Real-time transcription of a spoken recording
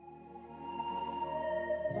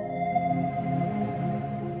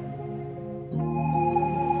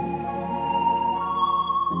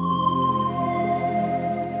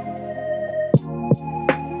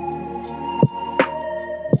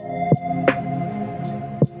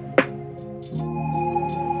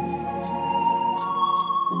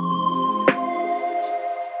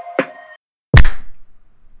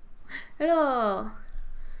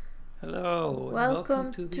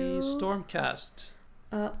Welcome to to the Stormcast.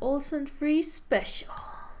 Olsen Free Special.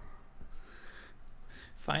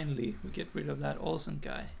 Finally, we get rid of that Olsen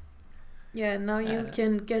guy. Yeah, now you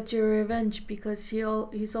can get your revenge because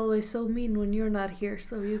he's always so mean when you're not here.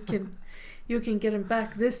 So you can get him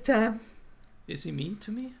back this time. Is he mean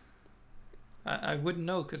to me? I wouldn't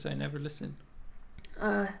know because I never listen.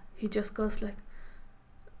 He just goes like,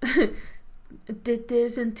 "Dit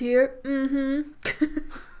isn't here."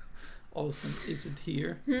 Olsen isn't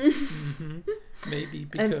here. Maybe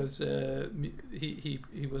because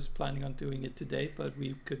he was planning on doing it today, but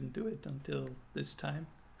we couldn't do it until this time.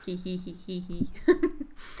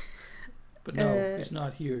 But no, he's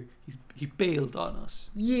not here. He bailed on us.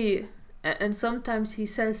 Yeah, and sometimes he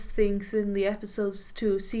says things in the episodes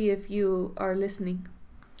to see if you are listening.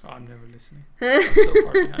 Oh, I'm never listening. I'm so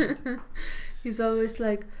far behind. He's always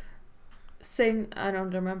like saying, I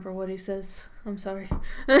don't remember what he says. I'm sorry.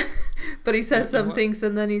 But he says some things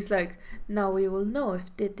and then he's like, now we will know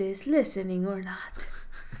if Dit is listening or not.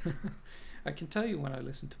 I can tell you when I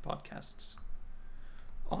listen to podcasts.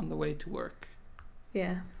 On the way to work.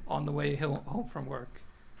 Yeah. On the way home from work.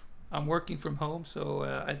 I'm working from home, so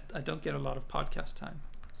I don't get a lot of podcast time.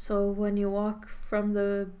 So when you walk from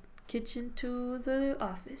the kitchen to the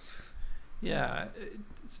office. Yeah,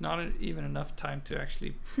 it's not even enough time to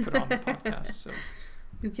actually put on the podcast. So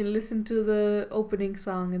you can listen to the opening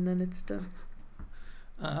song and then it's done.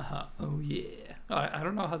 Oh yeah. I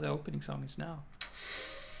don't know how the opening song is now.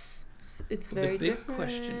 It's very different.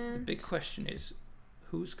 The big question is,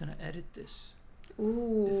 who's gonna edit this?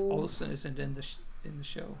 Ooh. If Olsen isn't in the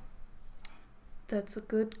show. That's a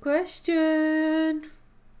good question.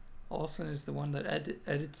 Olsen is the one that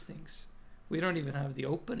edits things. We don't even have the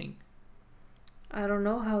opening. I don't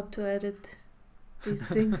know how to edit these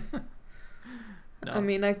things. No. I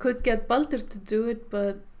mean, I could get Baldur to do it,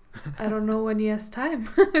 but I don't know when he has time.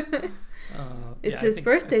 It's his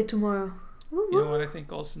birthday tomorrow. You know what I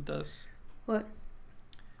think Olsen does? What?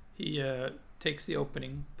 He takes the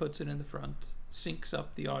opening, puts it in the front, syncs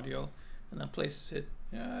up the audio, and then places it,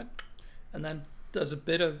 and then does a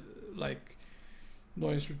bit of like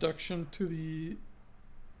noise reduction to the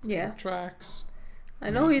tracks. I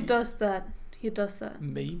know he does that.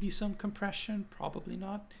 Maybe some compression, probably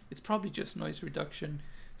not. It's probably just noise reduction,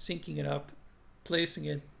 syncing it up, placing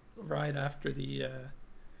it right after the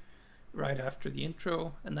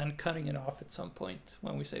intro, and then cutting it off at some point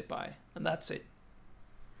when we say bye, and that's it.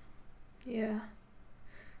 Yeah,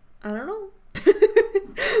 I don't know.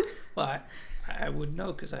 Well, I wouldn't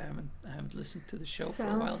know because I haven't listened to the show for a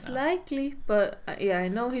while now. Sounds likely, but I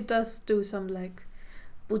know he does do some like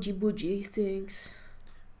bougie things.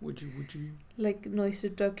 Would you? Like noise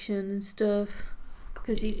reduction and stuff.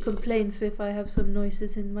 Because he complains if I have some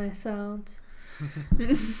noises in my sound.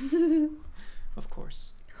 Of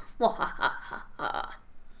course.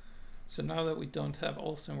 So now that we don't have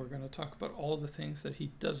Olsen, we're going to talk about all the things that he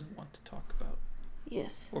doesn't want to talk about.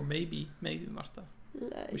 Yes. Or maybe Marta.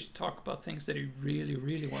 We should talk about things that he really,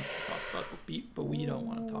 really wants to talk about, but we don't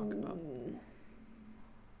want to talk about.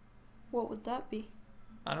 What would that be?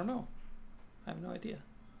 I don't know. I have no idea.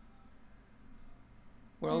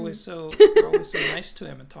 We're always so nice to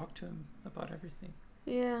him and talk to him about everything.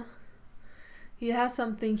 Yeah. He has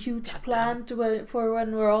something huge planned for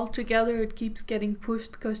when we're all together. It keeps getting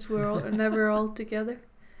pushed because we're never all together.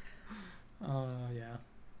 Yeah.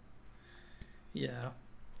 Yeah.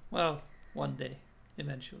 Well, one day,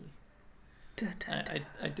 eventually.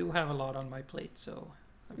 I do have a lot on my plate, so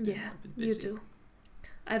I've been busy. You do.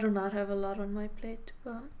 I do not have a lot on my plate,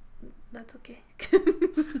 but that's okay.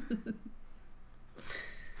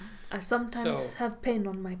 I sometimes have pain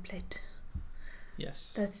on my plate.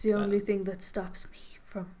 Yes. That's the only thing that stops me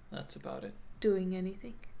from that's about it. Doing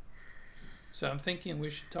anything. So I'm thinking we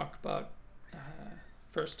should talk about,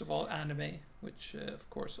 first of all, anime, which of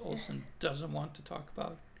course Olsen doesn't want to talk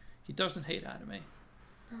about. He doesn't hate anime.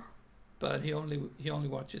 No. But he only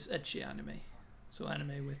watches ecchi anime. So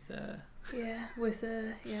anime with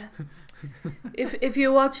If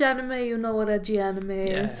you watch anime, you know what ecchi anime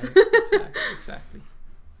is. Exactly.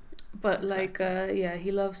 But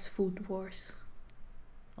he loves Food Wars.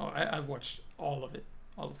 Oh, I've watched all of it,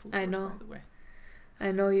 all the Food Wars. I know. By the way.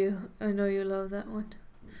 I know you love that one.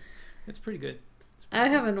 It's pretty good. I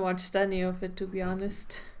haven't watched any of it, to be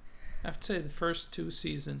honest. I have to say the first 2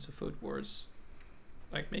 seasons of Food Wars,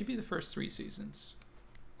 like maybe the first 3 seasons,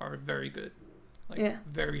 are very good.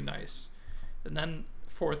 Very nice. And then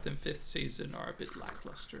 4th and 5th season are a bit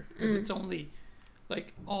lackluster because it's only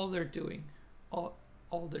like all they're doing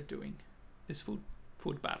is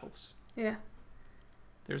food battles. Yeah.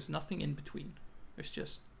 There's nothing in between. There's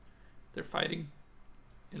just they're fighting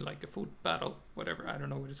in like a food battle, whatever. I don't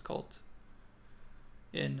know what it's called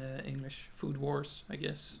in English. Food wars, I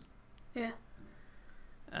guess. Yeah.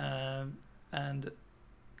 And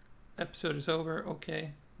episode is over.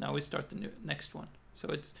 Okay, now we start the next one. So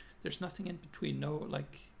there's nothing in between. No,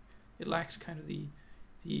 like it lacks kind of the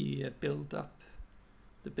build up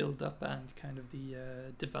and kind of the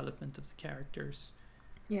development of the characters.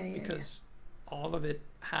 Yeah. Because all of it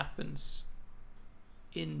happens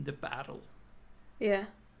in the battle. Yeah.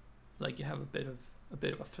 Like you have a bit of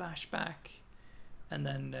a flashback, and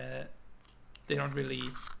then they don't really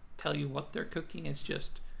tell you what they're cooking. It's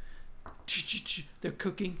just they're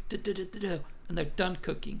cooking, and they're done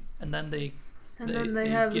cooking, and then they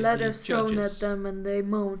have lettuce thrown at them, and they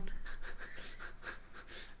moan.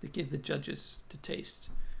 They give the judges to taste,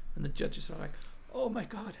 and the judges are like, "Oh my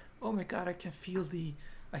god, I can feel the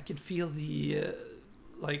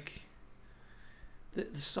like the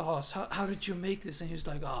sauce. How did you make this?" And he's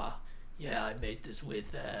like, yeah, I made this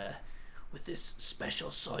with this special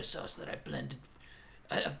soy sauce that I blended.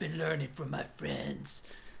 I've been learning from my friends,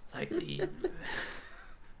 like the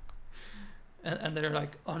and they're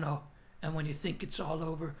like, "Oh no." And when you think it's all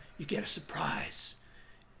over, you get a surprise.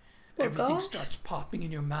 Oh, everything gosh. starts popping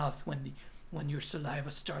in your mouth when your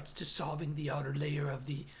saliva starts dissolving the outer layer of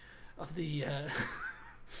the of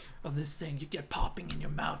this thing. You get popping in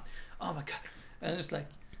your mouth. Oh my god! And it's like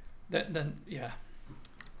then yeah.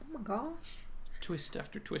 Oh my gosh! Twist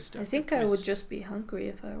after twist after I think twist. I would just be hungry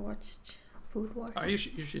if I watched Food Wars. Oh, you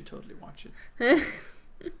should totally watch it.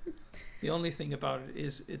 The only thing about it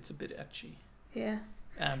is it's a bit etchy. Yeah.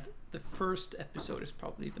 And the first episode is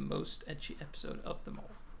probably the most etchy episode of them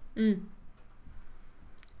all. Mm.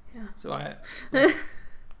 Yeah. So I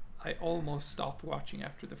almost stopped watching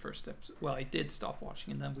after the first episode. Well, I did stop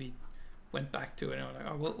watching, and then we went back to it, and I was like,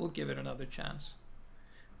 "Oh, we'll give it another chance."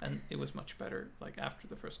 And it was much better, like after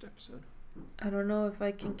the first episode. I don't know if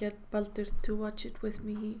I can get Baldur to watch it with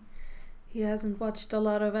me. He hasn't watched a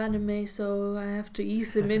lot of anime, so I have to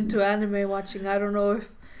ease him into anime watching. I don't know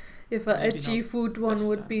if a Maybe edgy not food one best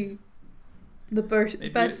would be the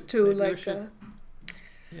best to maybe you like. should-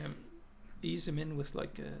 Yeah, ease him in with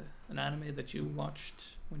like an anime that you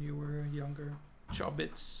watched when you were younger.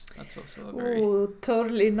 Chobits. That's also a very Oh,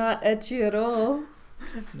 totally not edgy at all.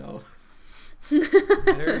 no.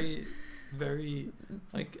 Very, very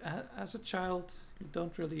like as a child, you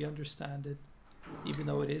don't really understand it, even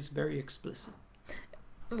though it is very explicit.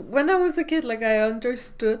 When I was a kid, like I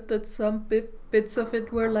understood that some bits of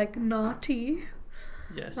it were like naughty.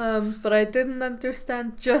 Yes. But I didn't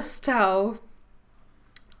understand just how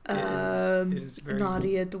it is very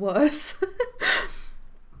naughty it was.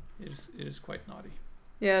 It is quite naughty.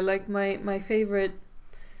 Yeah, like my favorite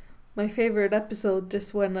episode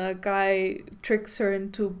is when a guy tricks her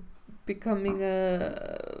into becoming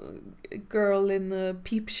a girl in a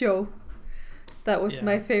peep show. That was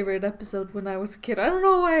my favorite episode when I was a kid. I don't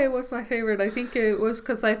know why it was my favorite. I think it was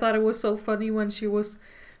because I thought it was so funny when she was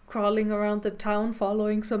crawling around the town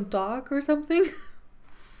following some dog or something.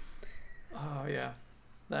 Oh yeah,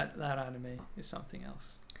 that anime is something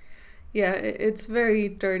else. Yeah, it's very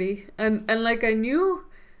dirty, and like I knew,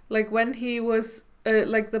 like when he was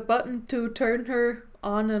like the button to turn her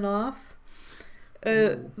on and off,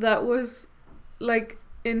 that was like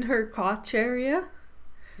in her crotch area.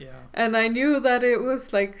 Yeah. And I knew that it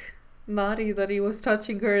was like naughty that he was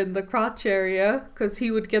touching her in the crotch area because he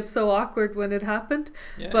would get so awkward when it happened.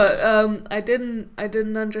 Yeah, But yeah. I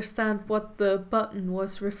didn't understand what the button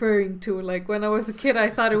was referring to. Like when I was a kid, I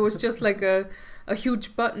thought it was just like a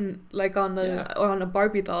huge button, like on a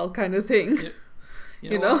Barbie doll kind of thing.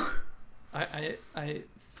 Yeah. You know? I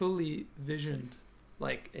fully visioned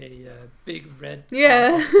like a big red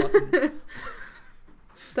button.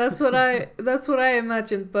 That's what I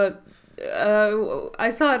imagined, but I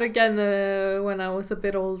saw it again when I was a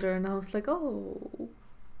bit older, and I was like,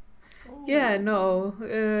 yeah, no,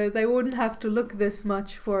 they wouldn't have to look this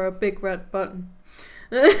much for a big red button.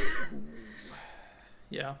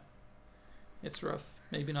 Yeah, it's rough.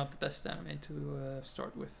 Maybe not the best anime to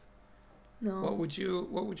start with. No. What would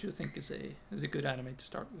you think is a good anime to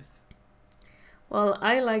start with? Well,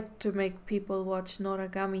 I like to make people watch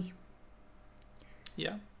Noragami.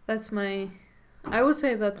 Yeah. I would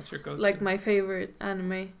say that's your go-to. like my favorite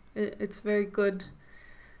anime. It's very good.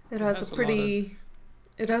 It has a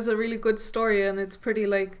really good story, and it's pretty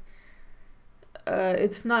like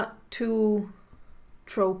it's not too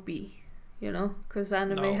tropey, you know, because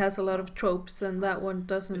anime has a lot of tropes, and that one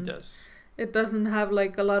doesn't. It does. It doesn't have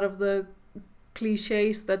like a lot of the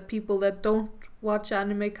cliches that people that don't watch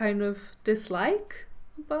anime kind of dislike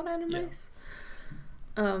about animes.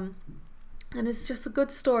 And it's just a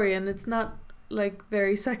good story, and it's not like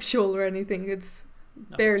very sexual or anything. It's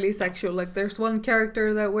barely sexual. Like there's one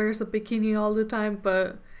character that wears a bikini all the time,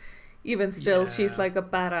 but even still, she's like a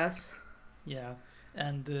badass. Yeah,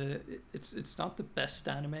 and it's not the best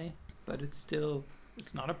anime, but it's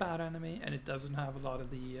not a bad anime, and it doesn't have a lot of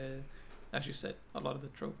the, as you said, a lot of the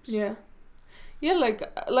tropes. Yeah, yeah.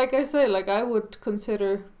 Like I say, like I would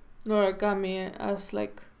consider Noragami as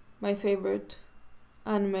like my favorite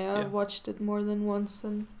anime. I've watched it more than once,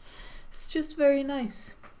 and it's just very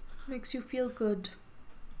nice. Makes you feel good.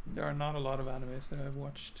 There are not a lot of animes that I've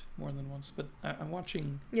watched more than once, but I'm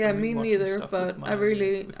watching. Yeah, me neither. But with my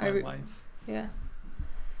wife. Yeah.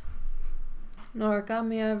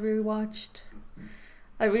 Noragami I rewatched.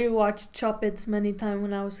 I rewatched Choppids many times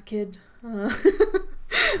when I was a kid. Yeah.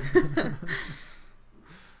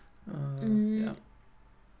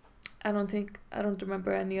 I don't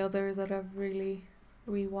remember any other that I've really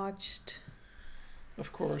rewatched.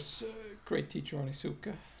 Of course, Great Teacher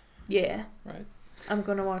Onizuka. Yeah. Right. I'm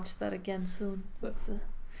gonna watch that again soon. That's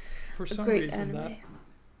for some great reason anime.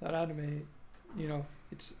 that anime,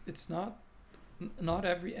 it's not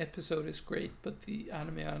every episode is great, but the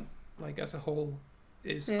anime like as a whole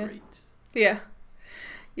is great. Yeah.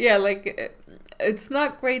 Yeah, like it's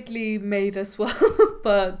not greatly made as well,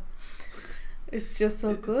 but it's just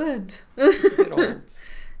so good. It's a bit old.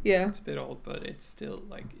 Yeah. It's a bit old, but it's still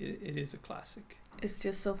like it is a classic. It's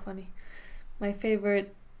just so funny. My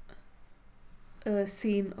favorite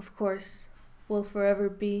scene, of course, will forever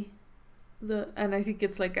be and I think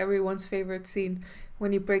it's like everyone's favorite scene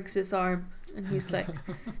when he breaks his arm and he's like,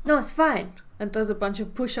 "No, it's fine," and does a bunch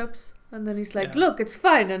of push-ups, and then he's like, "Look, it's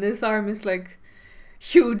fine," and his arm is like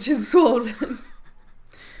huge and swollen.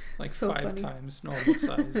 Like so 5 funny. Times normal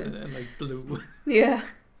size and like blue. Yeah,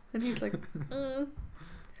 and he's like,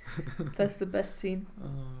 That's the best scene.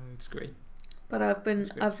 It's great. But I've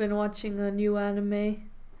been watching a new anime.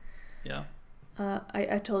 Yeah.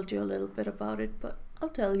 I told you a little bit about it, but I'll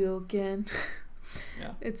tell you again.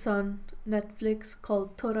 Yeah. It's on Netflix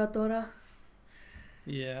called Toradora.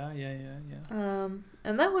 Yeah.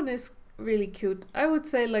 And that one is really cute. I would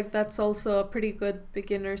say like that's also a pretty good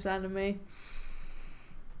beginner's anime.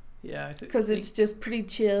 Yeah, I think because it's just pretty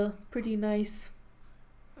chill, pretty nice.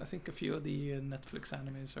 I think a few of the Netflix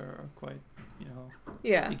animes are quite,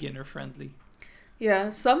 beginner friendly. Yeah,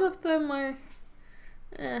 some of them are,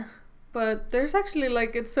 but there's actually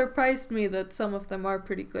like it surprised me that some of them are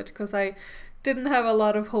pretty good because I didn't have a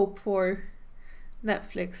lot of hope for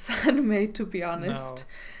Netflix anime, to be honest.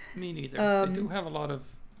 No, me neither. They do have a lot of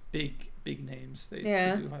big names. They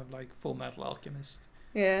do have like Full Metal Alchemist.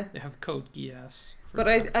 Yeah. They have Code Geass. But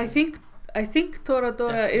I think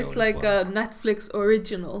Toradora is like a Netflix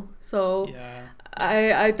original, so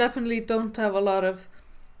I definitely don't have a lot of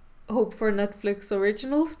hope for Netflix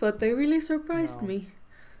originals, but they really surprised me.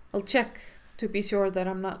 I'll check to be sure that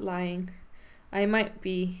I'm not lying. I might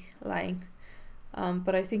be lying,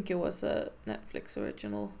 but I think it was a Netflix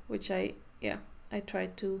original, which I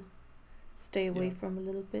tried to stay away from a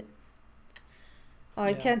little bit.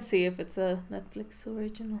 I can't see if it's a Netflix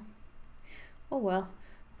original. Oh well,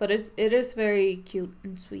 but it is very cute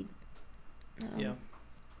and sweet. Yeah.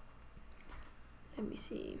 Let me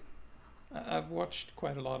see. I've watched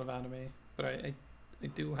quite a lot of anime, but I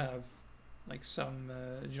do have like some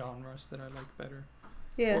genres that I like better.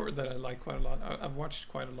 Yeah. Or that I like quite a lot. I've watched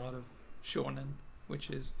quite a lot of shonen, which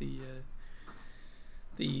is the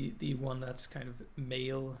one that's kind of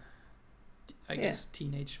male, I guess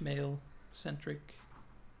teenage male centric.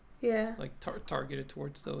 Yeah. Like targeted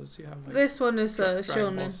towards those. You have like this one is a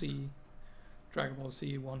shonen. Dragon Ball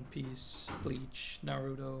Z, One Piece, Bleach,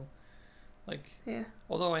 Naruto. Like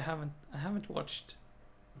although I haven't watched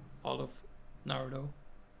all of Naruto,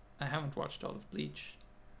 I haven't watched all of Bleach,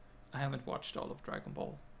 I haven't watched all of Dragon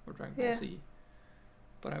Ball or Dragon Ball Z,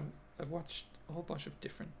 but I've watched a whole bunch of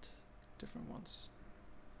different ones.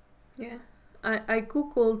 Yeah, I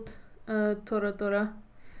googled Toradora.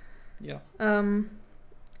 Yeah.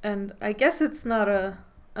 And I guess it's not a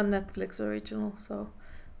Netflix original, so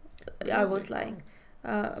really? I was lying.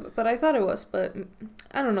 But I thought it was, but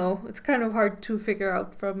I don't know. It's kind of hard to figure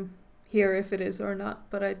out from here if it is or not,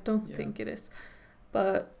 but I don't think it is.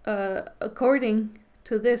 But according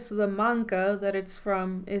to this, the manga that it's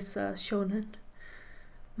from is shonen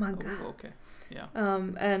manga. Oh, okay. Yeah.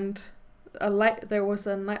 And there was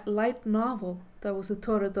a light novel that was a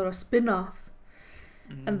Toradora spin-off.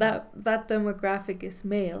 Mm-hmm. And that demographic is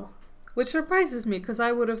male, which surprises me because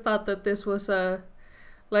I would have thought that this was kind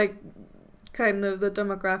of the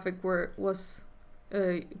demographic was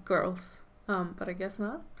girls, but I guess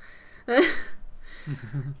not.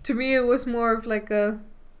 To me, it was more of like a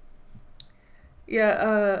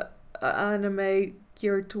anime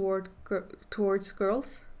geared towards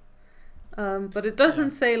girls. But it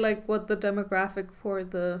doesn't say like what the demographic for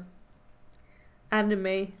the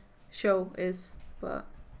anime show is. But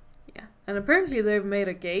yeah, and apparently they've made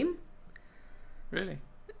a game. Really?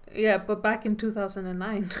 Yeah, but back in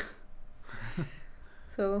 2009.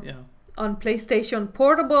 So yeah, on PlayStation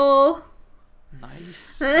Portable.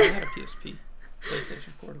 Nice. I had a PSP,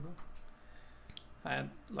 PlayStation Portable. I had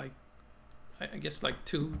like, I guess like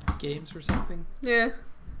 2 games or something. Yeah.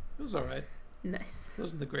 It was alright. Nice. It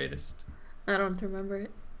wasn't the greatest. I don't remember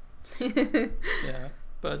it. Yeah,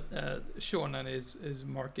 but shonen is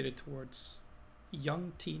marketed towards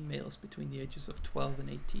young teen males between the ages of 12 and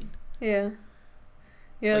 18. Yeah.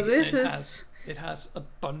 Yeah, like, this is... It has a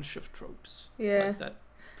bunch of tropes. Yeah. Like that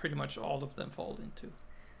pretty much all of them fall into.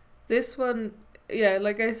 This one, yeah,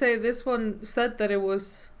 like I say, this one said that it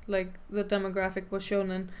was, like, the demographic was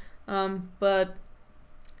shonen. But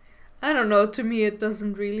I don't know, to me it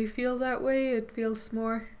doesn't really feel that way. It feels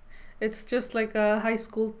more... It's just like a high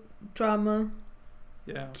school drama.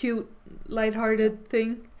 Yeah. Cute, lighthearted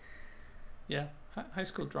thing. Yeah, high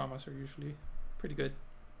school dramas are usually pretty good.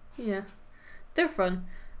 Yeah, they're fun.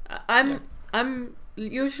 I'm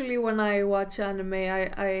usually when I watch anime,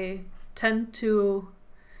 I tend to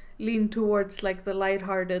lean towards like the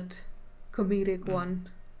lighthearted, comedic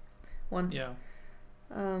ones. Yeah.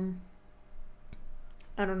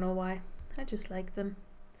 I don't know why. I just like them.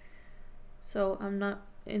 So I'm not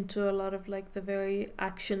into a lot of like the very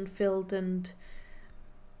action-filled and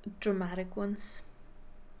dramatic ones.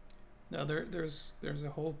 No, there's a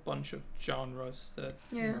whole bunch of genres that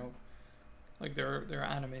you know, like there are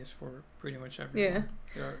animes for pretty much everyone.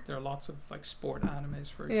 Yeah. There are lots of like sport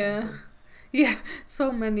animes, for example. Yeah,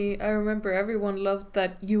 so many. I remember everyone loved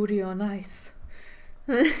that Yuri on Ice.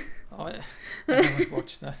 Oh, I haven't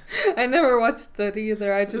watched that. I never watched that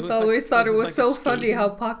either. I just always thought it was like so funny how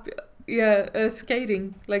popular. Yeah,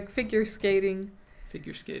 skating, like figure skating.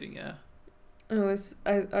 Figure skating, yeah. It was.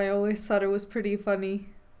 I always thought it was pretty funny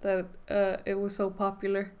that it was so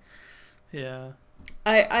popular. Yeah.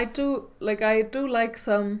 I do like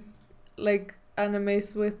some like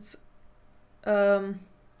animes with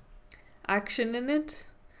action in it,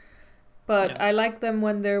 but I like them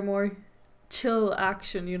when they're more chill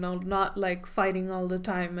action, you know, not like fighting all the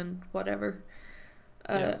time and whatever.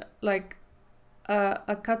 Like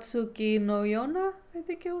Akatsuki no Yona, I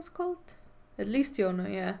think it was called. At least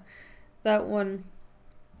Yona, yeah. That one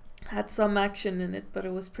had some action in it, but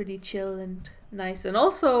it was pretty chill and nice. And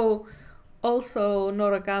also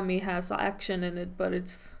Noragami has action in it, but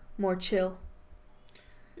it's more chill.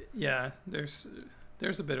 Yeah, there's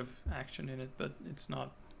a bit of action in it, but it's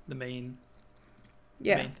not the main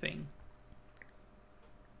thing.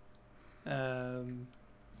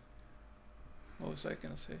 What was I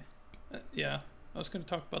gonna say? I was gonna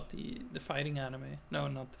talk about the fighting anime. No,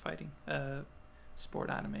 not the fighting.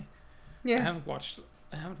 Sport anime. Yeah. I haven't watched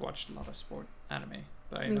a lot of sport anime,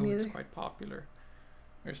 but I know it's quite popular.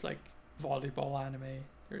 There's like volleyball anime.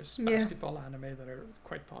 There's basketball anime that are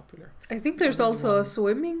quite popular. I think there's also a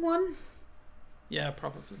swimming one. Yeah,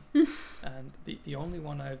 probably. And the only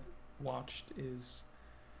one I've watched is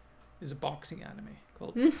a boxing anime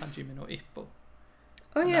called Hajime no Ippo.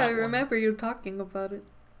 Oh yeah, I remember you talking about it.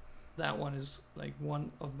 That one is like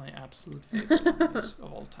one of my absolute favorite animes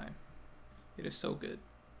of all time. It is so good.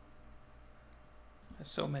 It has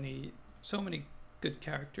so many good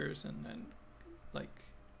characters and like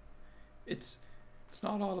it's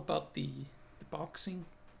not all about the boxing.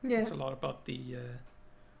 Yeah. It's a lot about the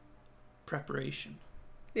preparation.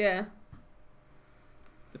 Yeah.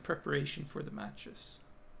 The preparation for the matches.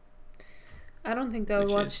 I don't think I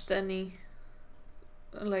watched any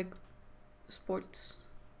like sports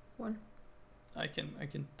one. I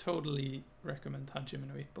can totally recommend Hajime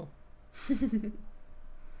no Ippo.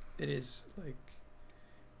 It is like,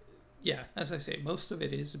 yeah, as I say, most of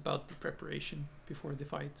it is about the preparation before the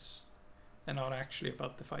fights and not actually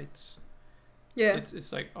about the fights. Yeah.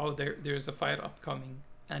 It's like, oh, there's a fight upcoming,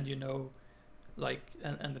 and you know, like,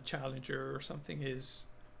 and the challenger or something is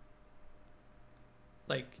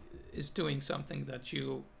doing something that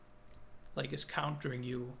you like is countering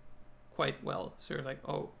you quite well. So you're like,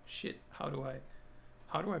 oh shit, how do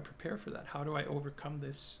I prepare for that? How do I overcome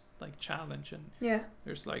this like challenge? And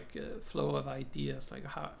there's like a flow of ideas, like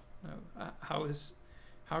how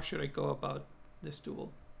should I go about this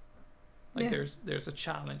duel? Like there's a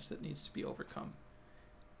challenge that needs to be overcome,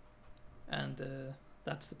 and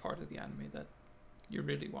that's the part of the anime that you're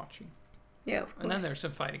really watching. Yeah, of course. And then there's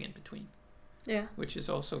some fighting in between. Yeah. Which is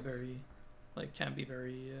also very like can be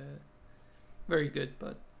very very good,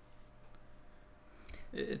 but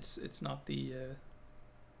it's not the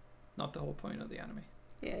whole point of the anime.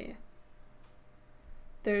 Yeah.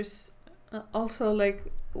 There's also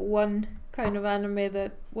like one kind of anime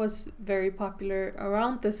that was very popular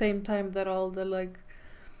around the same time that all the like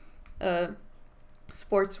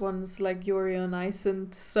sports ones like Yuri on Ice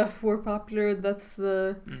and stuff were popular. That's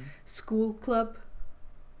the School Club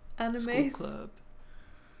animes.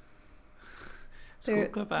 School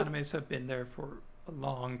Club animes have been there for a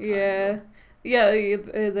long time. Yeah. Though. Yeah,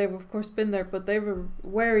 they've of course been there, but they were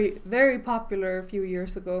very, very popular a few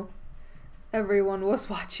years ago. Everyone was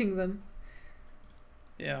watching them.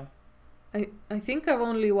 Yeah. I think I've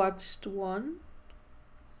only watched one.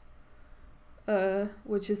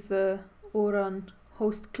 Which is the Oran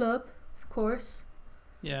Host Club, of course.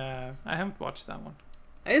 Yeah, I haven't watched that one.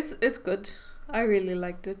 It's good. I really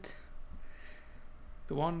liked it.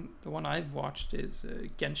 The one I've watched is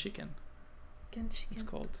Genshiken. Genshiken. It's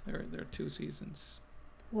called. There are 2 seasons.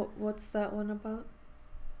 What's that one about?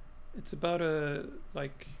 It's about the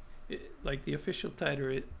official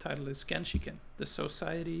title is Genshiken, the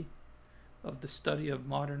Society of the Study of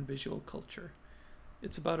Modern Visual Culture.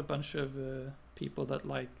 It's about a bunch of people that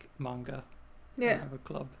like manga. Yeah. And have a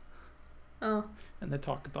club. Oh. And they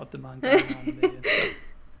talk about the manga and anime and stuff.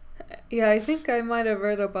 Yeah, I think I might have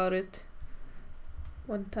read about it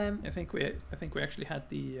one time. I think we actually had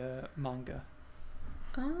the manga.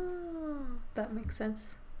 Oh, that makes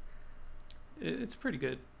sense. It's pretty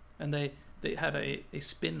good, and they had a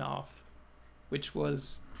spin-off, which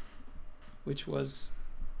was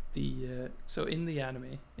the so in the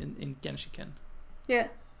anime in Genshiken. Yeah.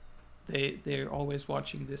 They're always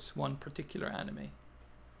watching this one particular anime.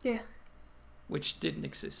 Yeah. Which didn't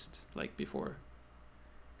exist like before,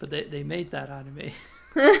 but they made that anime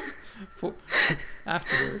for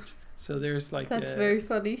afterwards. So there's like that's very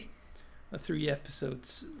funny. 3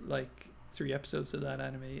 episodes of that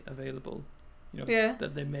anime available. Yeah.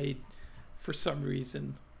 That they made for some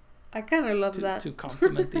reason. I kind of love that to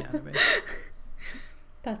complement the anime.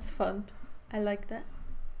 That's fun. I like that.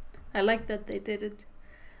 I like that they did it.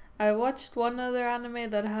 I watched one other anime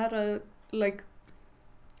that had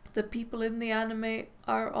the people in the anime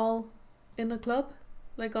are all in a club.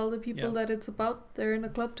 Like all the people that it's about, they're in a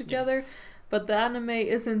club together. Yeah. But the anime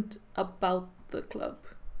isn't about the club.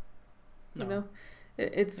 No. You know?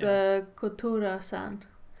 It's Kotora-san.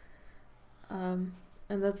 And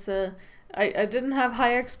that's I didn't have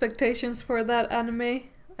high expectations for that anime.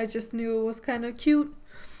 I just knew it was kind of cute.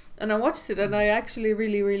 And I watched it and I actually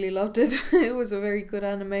really, really loved it. It was a very good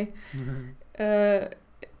anime.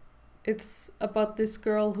 It's about this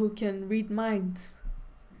girl who can read minds.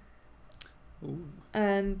 Ooh.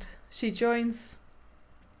 And she joins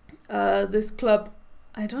this club.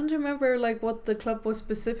 I don't remember what the club was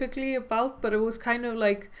specifically about, but it was kind of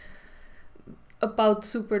about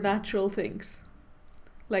supernatural things.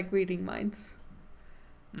 Like reading minds.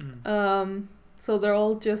 So they're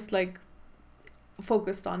all just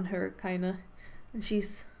focused on her kinda, and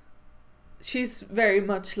she's very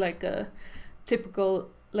much like a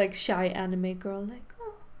typical shy anime girl,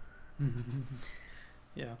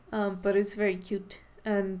 yeah. But it's very cute,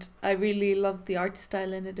 and I really loved the art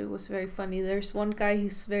style in it. It was very funny. There's one guy,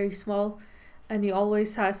 he's very small, and he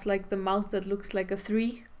always has the mouth that looks like a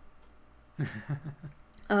 3.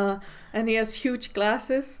 And he has huge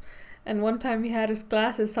glasses, and one time he had his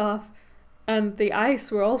glasses off and the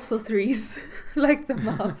eyes were also 3s like the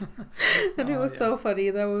mouth. And it was so funny.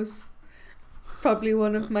 That was probably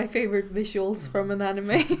one of my favorite visuals from an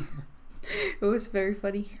anime. It was very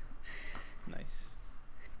funny. Nice.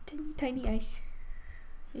 Tiny eyes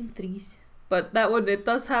in 3s. But that one, it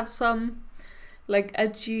does have some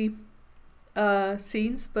edgy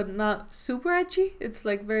scenes, but not super edgy. It's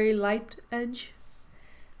very light edge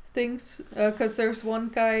things, because there's one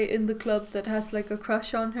guy in the club that has a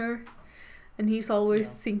crush on her, and he's always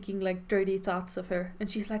thinking dirty thoughts of her, and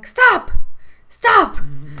she's like, stop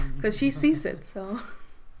because she sees it. So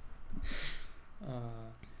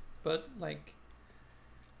but the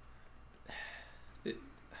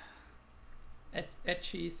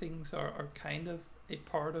ecchi things are kind of a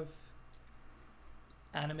part of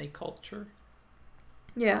anime culture,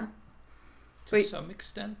 to some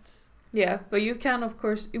extent. Yeah, but you can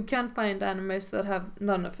find animes that have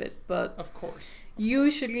none of it, but of course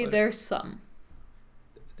usually there's some.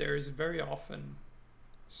 There is very often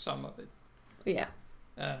some of it. Yeah.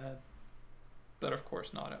 But of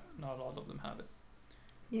course not all of them have it.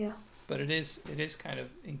 Yeah. But it is kind of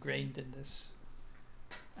ingrained in this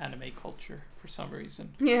anime culture for some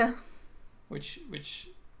reason. Yeah. Which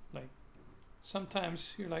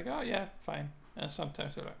sometimes you're like, oh yeah, fine, and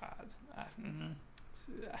sometimes you're like,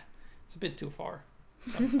 it's a bit too far.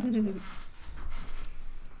 Sometimes, but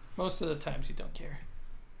most of the times you don't care.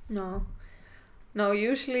 No,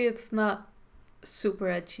 usually it's not super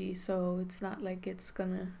edgy, so it's not like it's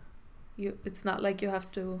not like you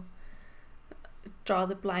have to draw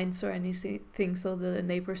the blinds or anything so the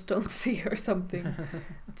neighbors don't see or something.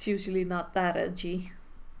 It's usually not that edgy.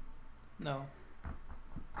 No.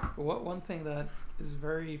 But one thing that is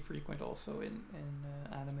very frequent also in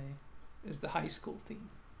anime is the high school theme.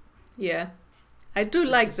 Yeah, I do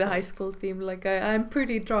like the high school theme. Like I'm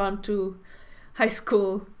pretty drawn to high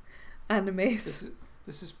school animes.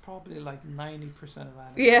 This is probably like 90% of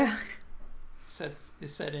anime. Yeah.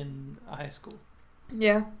 Is set in a high school.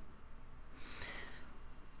 Yeah.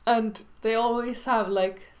 And they always have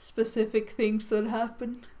like specific things that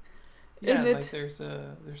happen. Yeah, like there's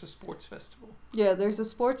a sports festival. Yeah, there's a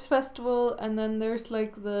sports festival, and then there's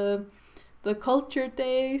like the culture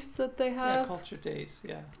days that they have. Yeah, culture days,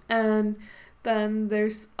 yeah. And then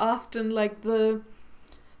there's often like the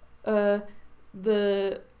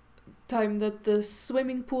time that the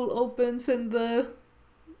swimming pool opens in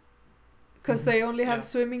because they only have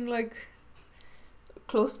swimming like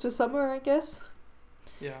close to summer, I guess.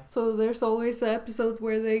 Yeah. So there's always an episode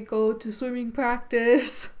where they go to swimming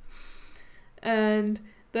practice. And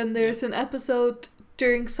then there's an episode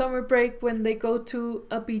during summer break when they go to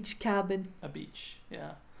a beach cabin. A beach,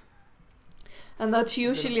 yeah. And that's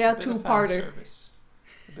usually a two-parter.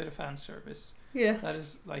 A bit of fan service. Yes. That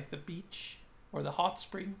is like the beach or the hot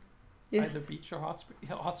spring. Yes. Either beach or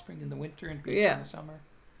hot spring in the winter and beach in the summer.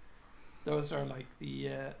 Those are like the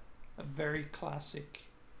a very classic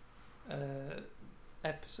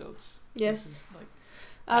episodes. Yes. This is like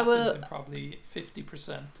happens in probably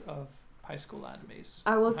 50% of high school animes.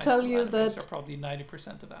 I will tell you that are probably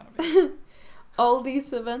 90% of anime. All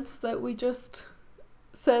these events that we just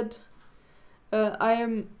said, I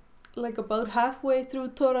am like about halfway through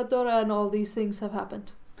Toradora and all these things have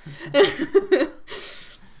happened.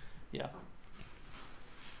 Yeah.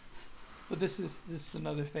 But this is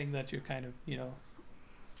another thing that you're kind of,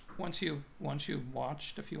 once you've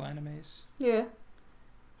watched a few animes, yeah,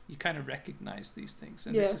 you kind of recognize these things.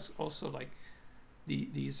 And this is also like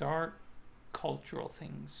these are cultural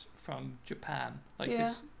things from Japan. Like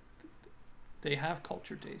this, they have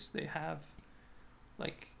culture days. They have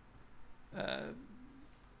like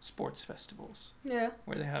sports festivals. Yeah.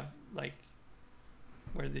 Where they have like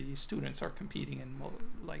where the students are competing in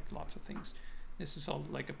like lots of things. This is all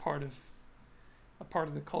like a part of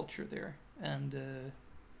the culture there, and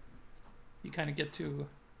you kind of get to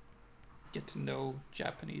know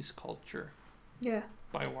Japanese culture. Yeah.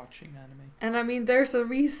 By watching anime. And I mean, there's a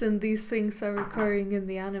reason these things are recurring in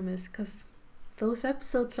the animes, because those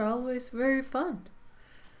episodes are always very fun.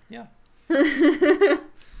 Yeah.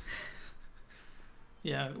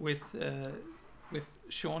 Yeah, with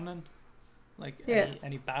shonen, like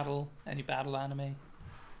any battle anime,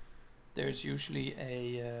 there's usually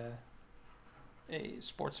a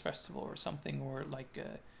sports festival or something, or like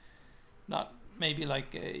not maybe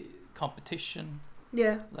like a competition.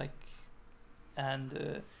 Yeah. Like,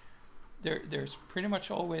 and there's pretty much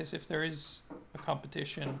always, if there is a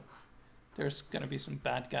competition, there's gonna be some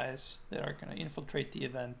bad guys that are gonna infiltrate the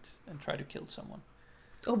event and try to kill someone.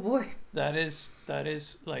 Oh boy. That is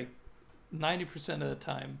like 90% of the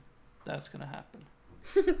time that's gonna happen.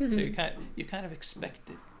 So you kind of expect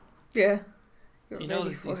it. Yeah. You know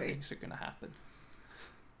that these things are gonna happen.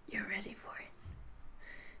 You're ready for it.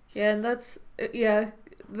 Yeah, and that's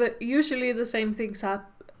usually the same things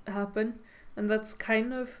happen, and that's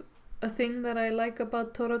kind of a thing that I like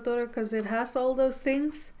about Toradora, because it has all those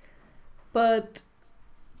things, but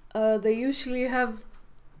they usually have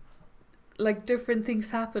like different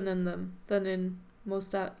things happen in them than in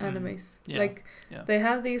most animes. They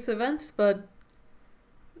have these events, but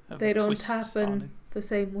they don't happen the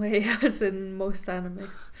same way as in most animes.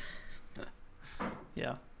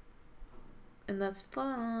 Yeah. And that's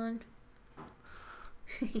fun.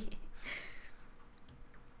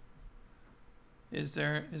 Is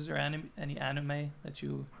there any anime that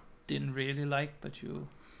you didn't really like but you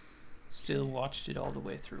still watched it all the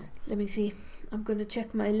way through? Let me see. I'm gonna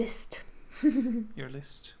check my list. Your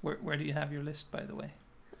list. Where do you have your list, by the way?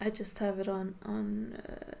 I just have it on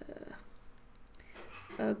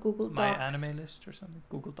Google Docs. My anime list or something.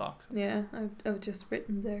 Google Docs. Yeah, I've just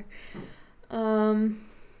written there.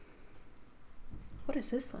 What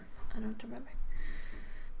is this one? I don't remember.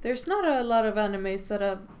 There's not a lot of animes that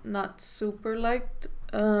I've not super liked.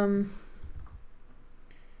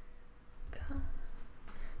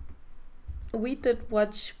 we did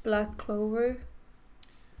watch Black Clover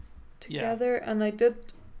together, and I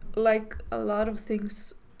did like a lot of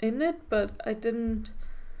things in it, but I didn't,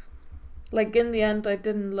 like, in the end I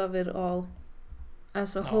didn't love it all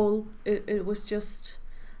as a whole. It was just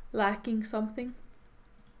lacking something.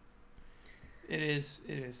 It is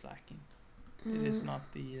lacking. It is not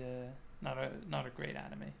not a great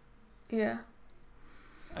anime. Yeah.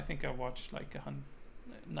 I think I watched like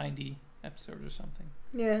 90 episodes or something.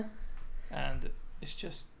 Yeah. And it's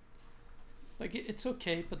just like it's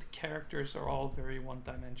okay, but the characters are all very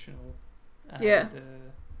one-dimensional. And,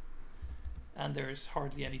 and there's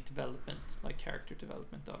hardly any development, like character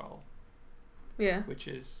development at all. Yeah. Which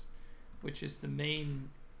is the main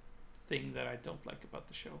thing that I don't like about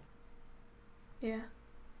the show. Yeah.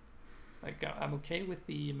 Like I'm okay with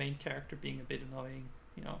the main character being a bit annoying,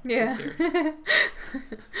 you know. Yeah.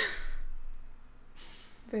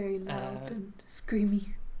 Very loud and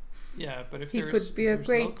screamy. Yeah, but if he could be a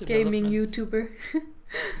great gaming YouTuber.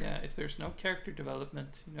 Yeah, if there's no character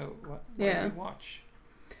development, you know, why do we watch?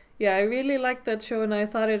 Yeah, I really liked that show, and I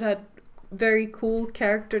thought it had very cool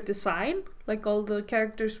character design. Like, all the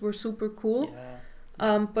characters were super cool.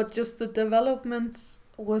 Yeah. But just the development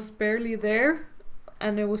was barely there,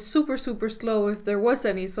 and it was super, super slow if there was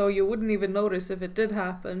any, so you wouldn't even notice if it did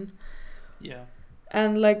happen. Yeah.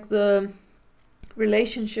 And like the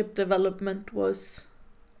relationship development was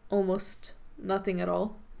almost nothing at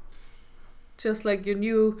all. Just like you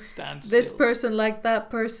knew this person liked that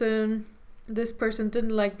person, this person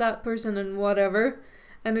didn't like that person, and whatever.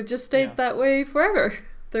 And it just stayed that way forever.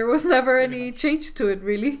 There was never any change to it,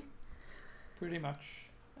 really. Pretty much.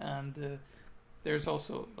 And there's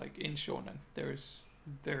also, like, in shonen, there's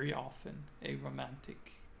very often a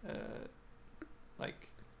romantic, like,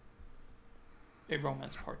 a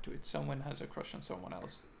romance part to it. Someone has a crush on someone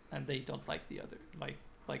else, and they don't like the other, like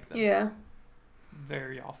them. Yeah.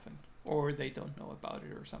 Very often. Or they don't know about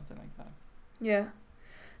it or something like that. Yeah.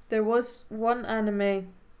 There was one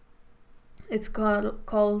anime, it's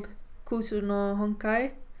called Kusu no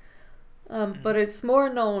Honkai, but it's more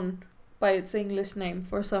known by its English name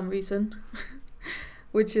for some reason,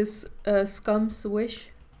 which is Scum's Wish.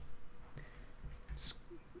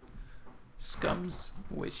 Scum's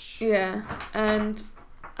Wish. Yeah, and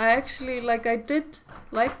I did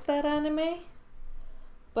like that anime,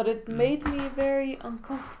 but it made me very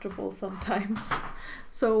uncomfortable sometimes.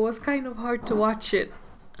 So it was kind of hard to watch it.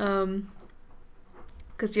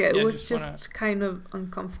 Because it was just kind of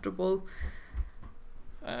uncomfortable.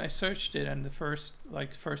 I searched it, and the first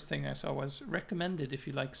thing I saw was recommended if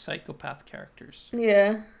you like psychopath characters.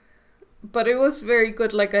 Yeah, but it was very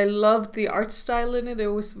good. Like, I loved the art style in it. It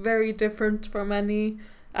was very different from any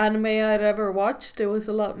anime I'd ever watched. It was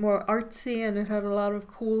a lot more artsy, and it had a lot of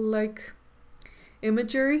cool, like,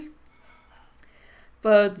 imagery.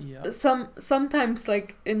 But sometimes,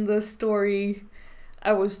 like, in the story,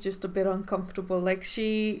 I was just a bit uncomfortable. Like,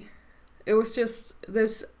 it was just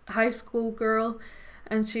this high school girl,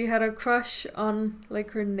 and she had a crush on, like,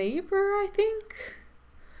 her neighbor, I think,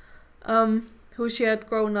 who she had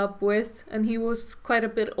grown up with, and he was quite a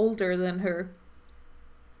bit older than her.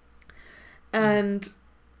 And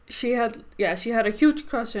she had a huge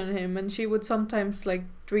crush on him, and she would sometimes, like,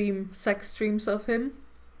 dream sex dreams of him.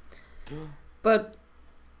 But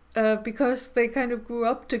because they kind of grew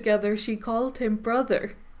up together, she called him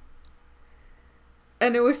brother.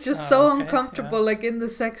 And it was just so uncomfortable, like, in the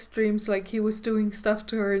sex dreams, like, he was doing stuff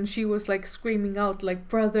to her, and she was, like, screaming out, like,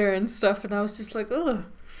 brother and stuff, and I was just like, ugh,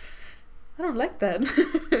 I don't like that.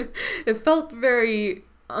 It felt very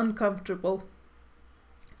uncomfortable.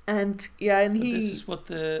 And but this is what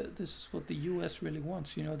the US really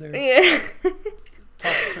wants, you know. Their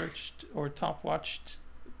top searched or top watched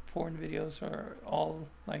porn videos are all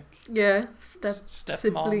like step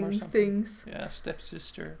sibling things. Yeah,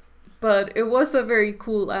 stepsister. But it was a very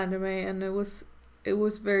cool anime, and it was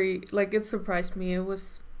very, like, it surprised me. It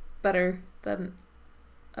was better than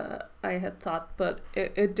I had thought, but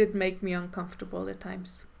it did make me uncomfortable at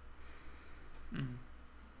times.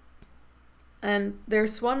 And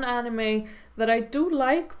there's one anime that I do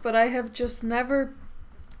like, but I have just never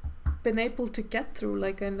been able to get through.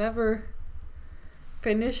 Like, I never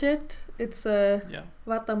finish it. It's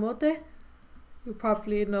Watamote. You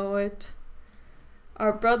probably know it.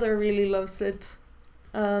 Our brother really loves it.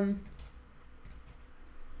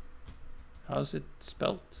 How's it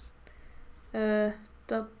spelled?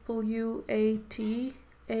 Watamote.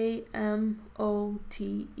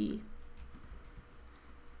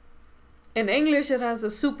 In English, it has a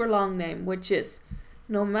super long name, which is,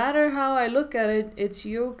 no matter how I look at it, it's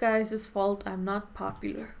you guys' fault I'm not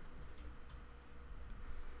popular.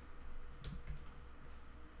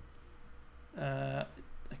 I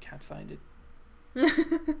can't find it.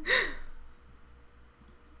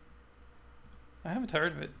 I haven't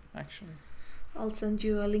heard of it, actually. I'll send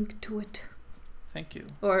you a link to it. Thank you.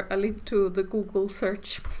 Or a link to the Google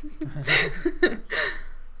search.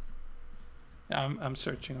 Yeah, I'm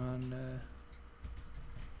searching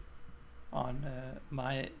on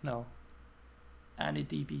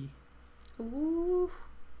AnyDB. Ooh.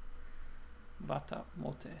 Vata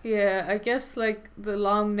mote. Yeah, I guess like the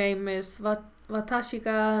long name is Watashi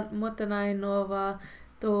ga motenai no wa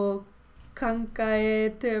to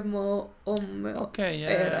kankaete mo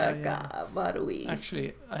era ga warui.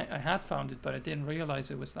 Actually, I had found it, but I didn't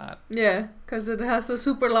realize it was that. Yeah, because it has a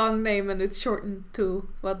super long name and it's shortened to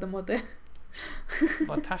watamote.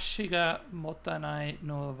 Watashi ga motanai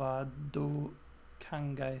no wa do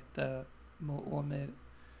kangaete mo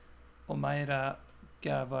omaera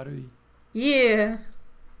ga warui. Yeah.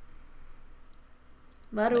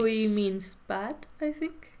 Warui Nice. means bad, I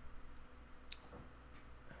think.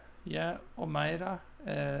 Yeah, omaera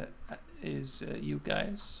is you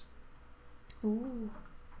guys. Ooh.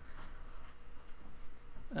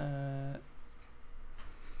 I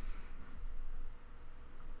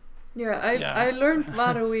learned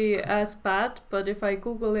Warui as bad, but if I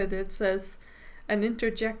Google it, it says an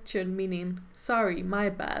interjection meaning sorry, my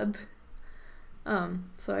bad.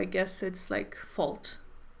 So I guess it's like fault.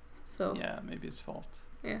 So yeah, maybe it's fault.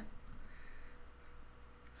 Yeah.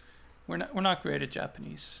 We're not great at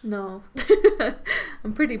Japanese. No.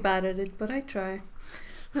 I'm pretty bad at it, but I try.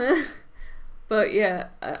 But yeah,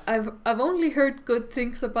 I've only heard good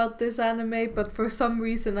things about this anime, but for some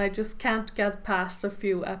reason I just can't get past a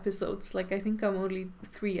few episodes. Like I think I'm only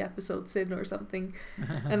 3 episodes in or something.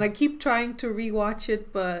 And I keep trying to rewatch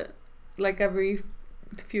it, but like every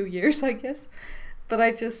few years, I guess. But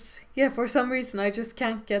I just, for some reason I just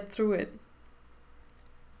can't get through it.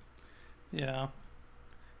 Yeah.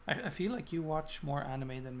 I feel like you watch more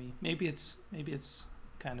anime than me. Maybe it's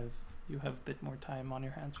kind of you have a bit more time on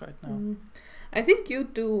your hands right now. I think you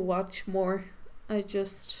do watch more. I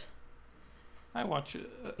watch a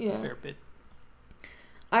fair bit.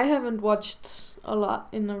 I haven't watched a lot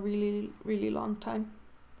in a really, really long time.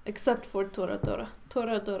 Except for Toradora.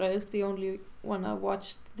 Toradora is the only one I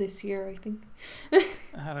watched this year, I think.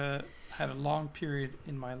 I had a long period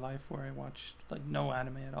in my life where I watched like no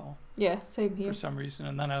anime at all. Yeah, same here. For some reason,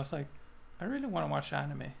 and then I was like, I really want to watch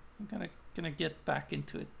anime. I'm gonna get back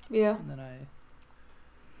into it. Yeah. And then I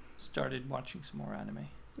started watching some more anime.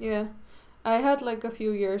 Yeah. I had like a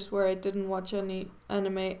few years where I didn't watch any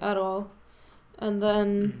anime at all. And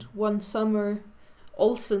then one summer,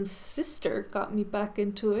 Olsen's sister got me back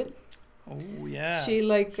into it. Oh, yeah. She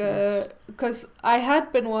like, because I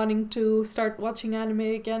had been wanting to start watching anime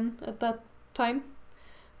again at that time.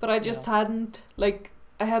 But I just hadn't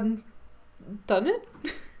done it.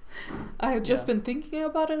 I had just been thinking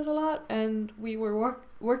about it a lot, and we were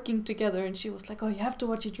working together, and she was like, oh, you have to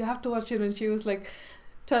watch it, and she was like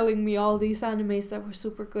telling me all these animes that were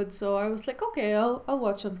super good, so I was like, okay, I'll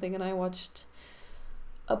watch something, and I watched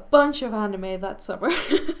a bunch of anime that summer.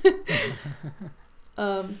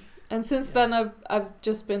 And since then I've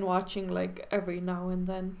just been watching like every now and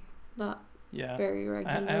then, not very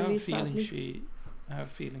regularly. I have a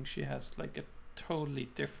feeling she has like a totally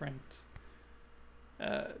different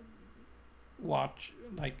watch,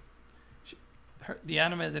 like the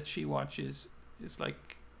anime that she watches is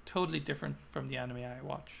like totally different from the anime I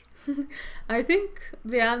watch. I think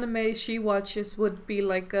the anime she watches would be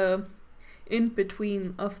like a in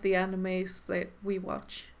between of the animes that we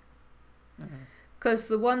watch. Because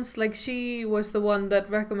the ones, like, she was the one that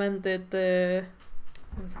recommended the,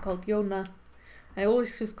 what's it called, Yona. I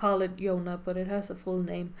always just call it Yona, but it has a full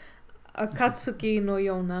name. Akatsuki no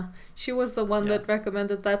Yona. She was the one that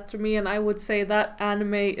recommended that to me, and I would say that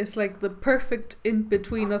anime is like the perfect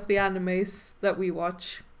in-between of the animes that we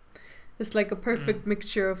watch. It's like a perfect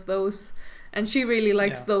mixture of those. And she really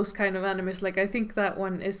likes those kind of animes. Like, I think that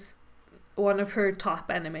one is one of her top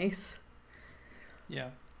animes. Yeah.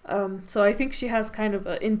 So I think she has kind of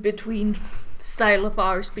an in-between style of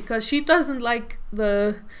ours, because she doesn't like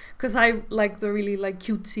because I like the really like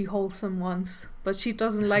cutesy wholesome ones, but she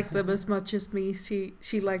doesn't like them as much as me.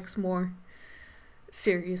 She likes more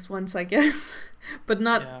serious ones, I guess, but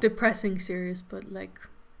not depressing serious, but like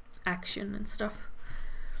action and stuff.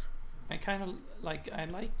 I like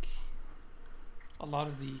a lot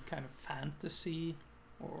of the kind of fantasy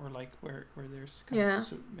or like where there's kind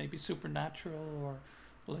of maybe supernatural or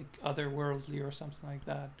like otherworldly or something like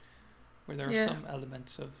that, where there are some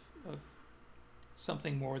elements of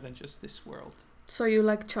something more than just this world. So you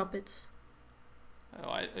like Chobits? Oh,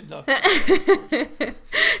 I love Japan.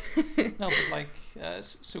 No, but like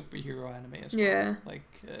superhero anime as well. Yeah.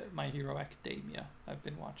 Like My Hero Academia, I've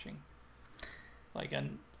been watching. Like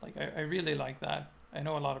I really like that. I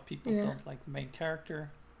know a lot of people don't like the main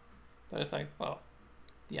character, but it's like, well,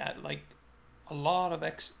 yeah, like a lot of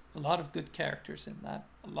good characters in that.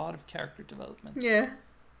 A lot of character development. Yeah.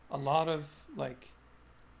 A lot of like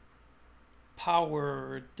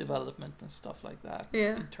power development and stuff like that.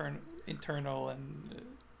 Yeah. Internal and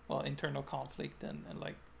internal conflict and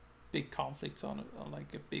like big conflicts on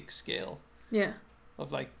like a big scale. Yeah.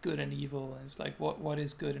 Of like good and evil, and it's like what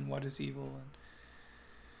is good and what is evil, and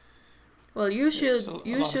well, you should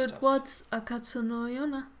watch Akatsu no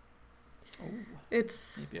Yona. Oh, it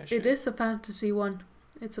is a fantasy one.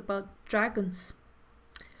 It's about dragons.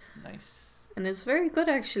 Nice. And it's very good,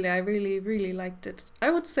 actually. I really, really liked it. I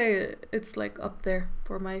would say it's like up there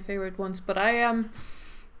for my favorite ones. But I am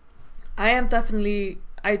definitely,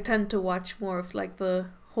 I tend to watch more of like the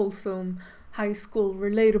wholesome, high school,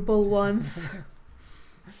 relatable ones.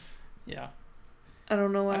 Yeah. I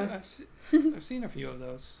don't know why. I've seen a few of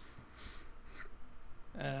those.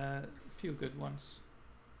 A few good ones.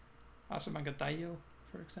 Azumanga Daioh,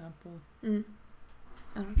 for example. I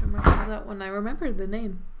don't remember that one. I remember the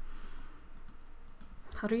name.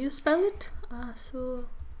 How do you spell it? Azumang.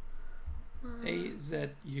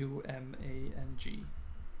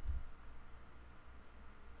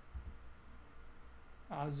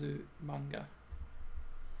 Azumanga.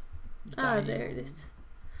 Ah, there it is.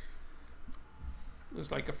 It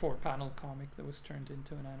was like a 4-panel comic that was turned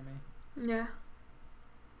into an anime. Yeah.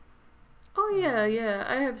 Oh yeah.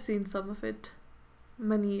 I have seen some of it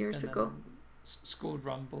many years ago. School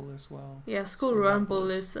Rumble as well. Yeah, School Rumble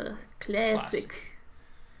is a classic.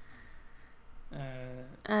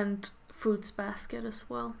 And Fruits Basket as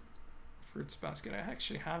well. Fruits Basket. I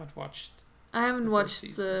actually haven't watched. I haven't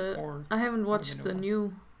watched the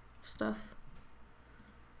new stuff.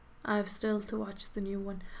 I have still to watch the new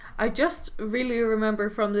one. I just really remember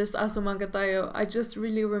from this Azumanga Daioh, I just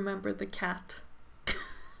really remember the cat.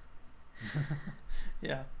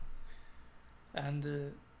 Yeah.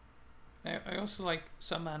 And I also like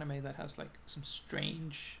some anime that has like some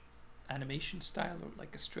strange animation style or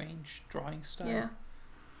like a strange drawing style. Yeah.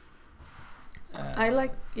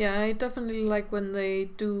 I definitely like when they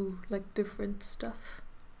do like different stuff.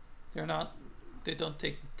 They don't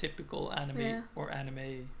take the typical anime or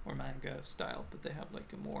manga style, but they have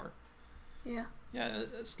like a more a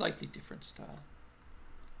slightly different style.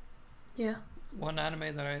 Yeah. One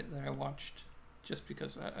anime that I watched just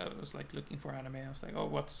because I was like looking for anime, I was like, oh,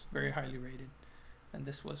 what's very highly rated? And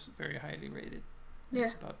this was very highly rated.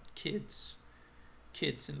 It's about kids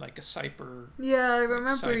in like a cyber. Yeah, I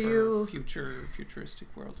remember you. Futuristic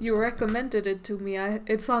world. You recommended it to me.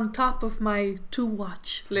 It's on top of my to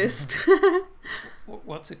watch list.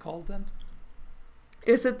 What's it called then?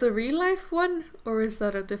 Is it the real life one or is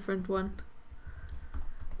that a different one?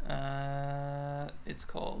 It's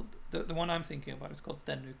called the one I'm thinking about. It's called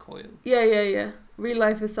Dennu Coil. Yeah. Real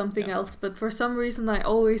life is something else, but for some reason I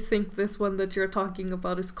always think this one that you're talking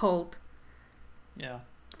about is called. Yeah.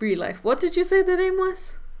 Real life. What did you say the name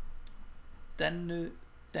was? Denno.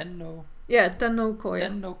 Yeah, Denno Coil.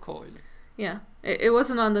 Denno Coil. Yeah, it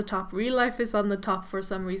wasn't on the top. Real life is on the top for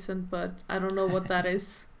some reason, but I don't know what that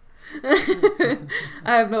is. I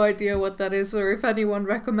have no idea what that is, or if anyone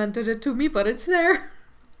recommended it to me, but it's there.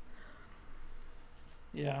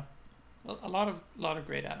 Yeah, well, a lot of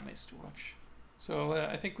great animes to watch. So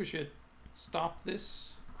I think we should stop the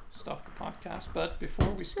podcast. But before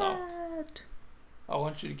we stop, I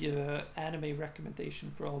want you to give an anime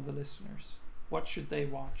recommendation for all the listeners. What should they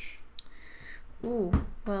watch? Ooh,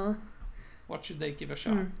 well. What should they give a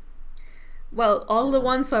shot? Well, all the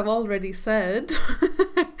ones I've already said.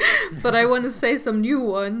 But I want to say some new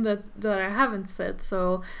one that I haven't said.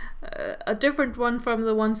 So a different one from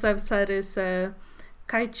the ones I've said is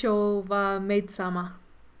Kaicho wa Maid-sama.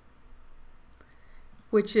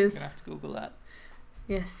 Which is... You're going to have to Google that.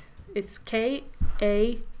 Yes. It's Kaichou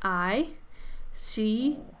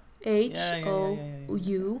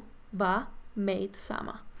wa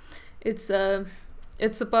Maid-sama.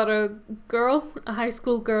 It's about a girl, a high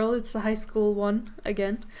school girl. It's a high school one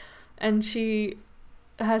again, and she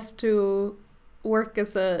has to work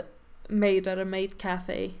as a maid at a maid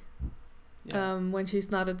cafe when she's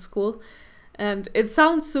not at school. And it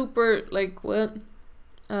sounds super like what,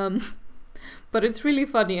 but it's really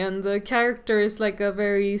funny. And the character is like a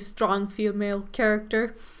very strong female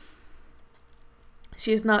character.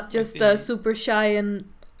 She's not just a super shy and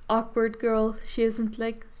awkward girl. She isn't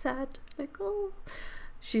like sad, like oh.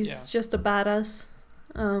 She's just a badass.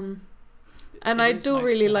 And I do nice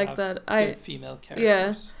really to like have that. good female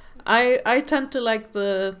characters. I tend to like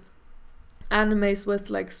the animes with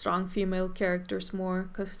like strong female characters more,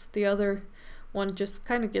 because the other one just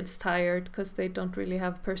kind of gets tired because they don't really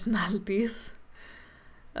have personalities.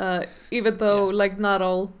 Even though like not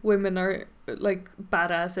all women are like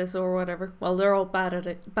badasses or whatever. Well, they're all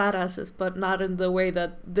badasses, but not in the way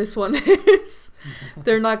that this one is.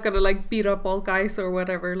 They're not gonna like beat up all guys or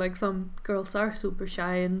whatever. Like some girls are super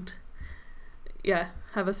shy and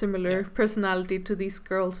have a similar personality to these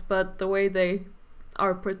girls, but the way they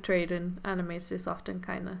are portrayed in animes is often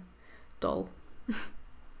kind of dull.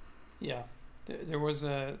 Yeah, there was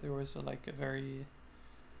a like a very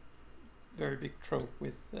very big trope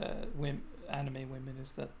with anime women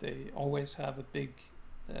is that they always have a big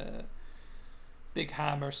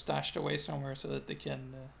hammer stashed away somewhere so that they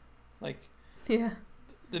can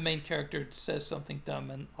the main character says something dumb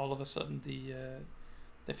and all of a sudden the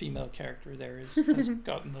female character there has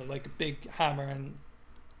gotten a big hammer and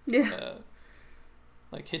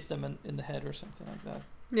like hit them in the head or something like that.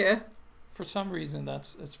 Yeah. For some reason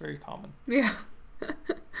that's very common. Yeah.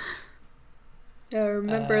 I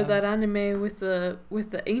remember that anime with the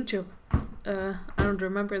angel. I don't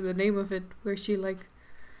remember the name of it, where she like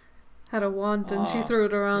had a wand and she threw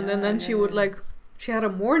it around and then she would like she had a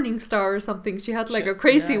morning star or something. She had like a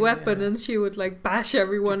crazy weapon and she would like bash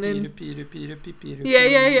everyone in.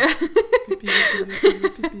 Yeah.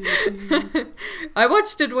 I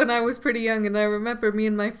watched it when I was pretty young, and I remember me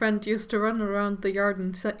and my friend used to run around the yard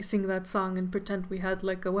and sing that song and pretend we had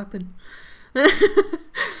like a weapon. I'm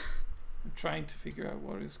trying to figure out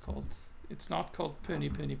what it's called. It's not called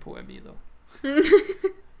Punni Punni Poemi though.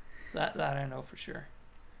 that I know for sure.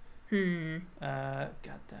 God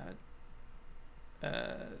damn it.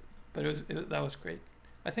 But that was great.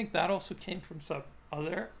 I think that also came from some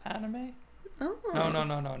other anime. Oh. No,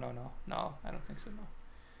 I don't think so. No,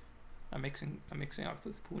 I'm mixing up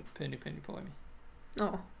with Punni Punni Poemi.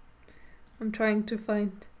 Oh, I'm trying to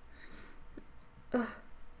find.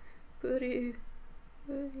 Puri.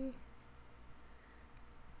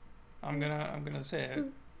 I'm gonna say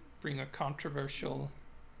bring a controversial,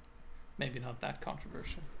 maybe not that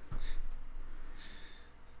controversial.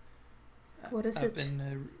 What is I've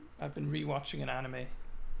been rewatching an anime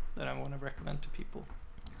that I want to recommend to people.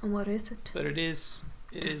 And what is it? But it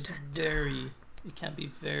can be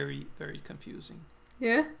very, very confusing.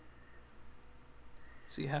 Yeah.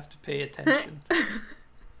 So you have to pay attention.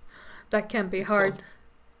 That can be hard.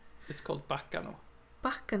 It's called Baccano.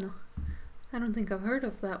 Baccano. I don't think I've heard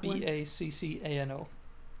of that one. Baccano.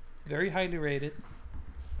 Very highly rated.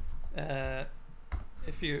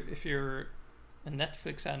 If you're a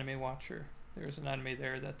Netflix anime watcher, there's an anime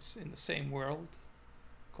there that's in the same world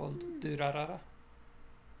called Durarara.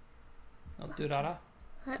 No, Durara.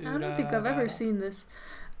 I don't think I've ever seen this.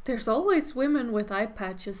 There's always women with eye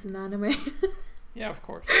patches in anime. Yeah, of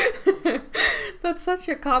course. That's such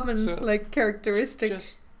a common characteristic.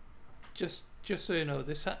 Just so you know,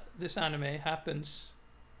 this anime happens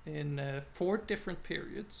in 4 different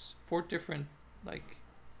periods, 4 different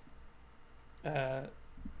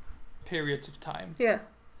periods of time. Yeah.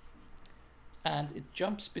 And it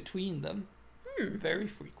jumps between them very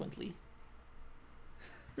frequently.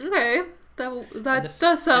 Okay, that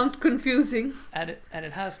does sound confusing. And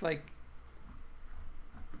it has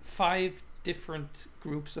 5 different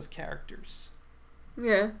groups of characters.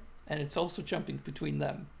 Yeah. And it's also jumping between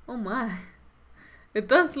them. Oh my. It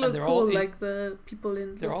does look cool, the people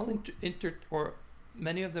in... They're all or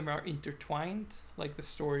many of them are intertwined. Like the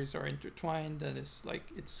stories are intertwined, and it's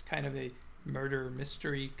kind of a murder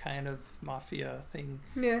mystery kind of mafia thing.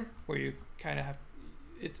 Yeah. Where you kind of have...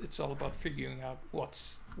 It's all about figuring out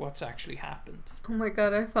what's actually happened. Oh my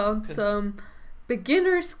god, I found some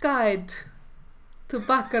beginner's guide to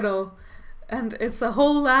Baccano, and it's a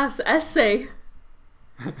whole ass essay.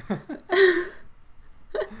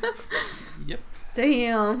 Yep.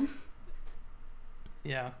 Damn.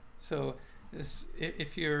 Yeah. So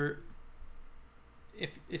if you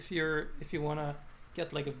want to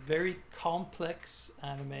get a very complex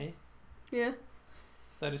anime. Yeah.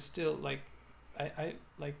 That is still I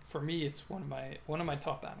for me it's one of my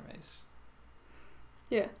top animes.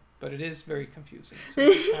 Yeah. But it is very confusing. So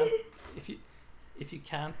if you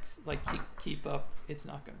can't keep up, it's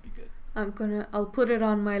not going to be good. I'll put it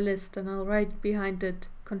on my list and I'll write behind it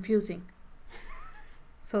confusing.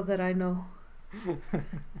 So that I know.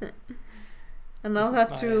 And I'll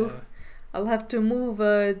have to move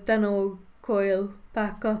a Deno coil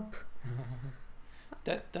back up.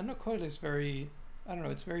 Deno coil is very, I don't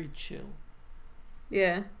know, it's very chill.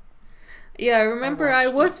 Yeah. Yeah, I remember I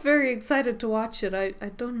was it. very excited to watch it. I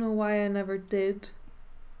don't know why I never did.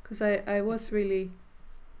 Because I was really...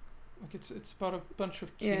 Like it's about a bunch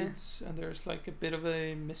of kids, and there's like a bit of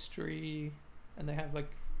a mystery, and they have like,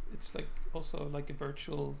 it's like also like a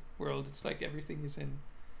virtual world. It's like everything is in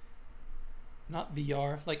not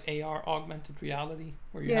VR, like AR, augmented reality,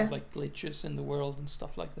 where you have like glitches in the world and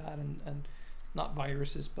stuff like that, and not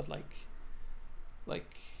viruses, but like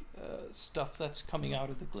stuff that's coming out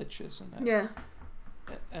of the glitches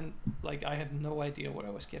and like I had no idea what I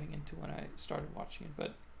was getting into when I started watching it,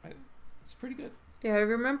 but it's pretty good. Yeah, I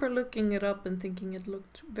remember looking it up and thinking it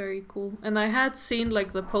looked very cool. And I had seen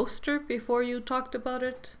like the poster before you talked about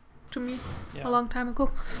it to me a long time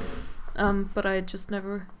ago. But I just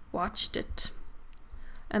never watched it.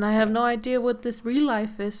 And I have no idea what this real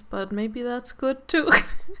life is, but maybe that's good too.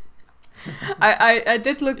 I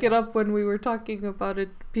did look it up when we were talking about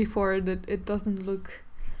it before, and it doesn't look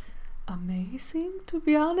amazing, to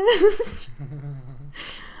be honest.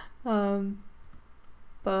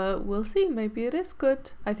 But we'll see. Maybe it is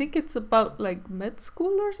good. I think it's about like med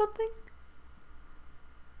school or something.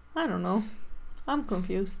 I don't know. I'm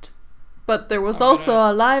confused. But there was also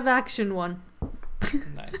a live action one.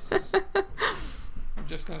 Nice. I'm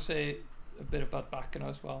just gonna say a bit about Bakano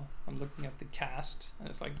as well. I'm looking at the cast, and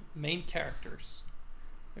it's like main characters.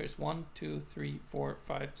 There's 1, 2, 3, 4,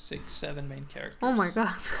 5, 6, 7 main characters. Oh my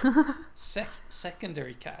god.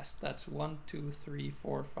 Secondary cast, that's 1, 2, 3,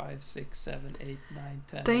 4, 5, 6, 7, 8, 9,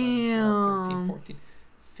 10, Damn. 11, 12, 13, 14,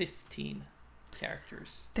 15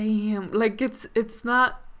 characters. Damn. Like it's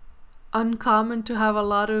not uncommon to have a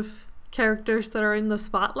lot of characters that are in the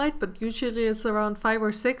spotlight, but usually it's around 5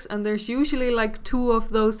 or 6, and there's usually like 2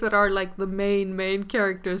 of those that are like the main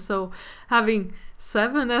characters. So having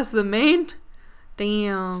 7 as the main,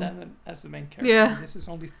 damn. 7 as the main character. Yeah. And this is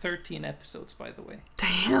only 13 episodes, by the way.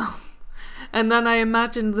 Damn. And then I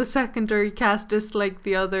imagine the secondary cast is like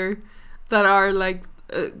the other that are like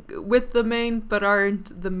with the main but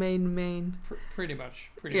aren't the main. Pretty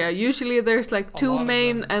much. Usually there's like 2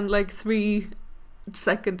 main and like 3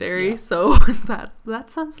 secondary. Yeah. So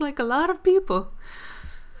that sounds like a lot of people.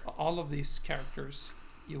 All of these characters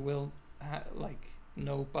you will like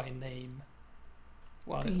know by name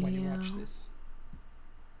when you watch this.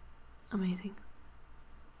 Amazing.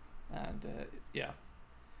 And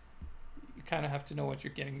you kind of have to know what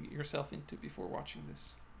you're getting yourself into before watching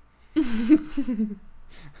this.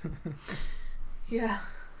 Yeah.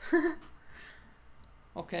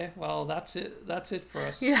 Okay, well that's it for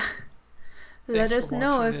us. Yeah. Let us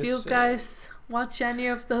know if you guys watch any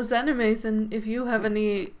of those animes, and if you have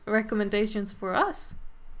any recommendations for us.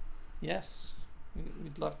 Yes,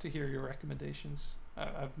 we'd love to hear your recommendations.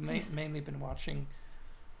 I've mainly been watching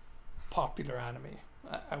popular anime,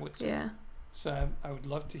 I would say. Yeah. So I would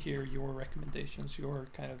love to hear your recommendations, your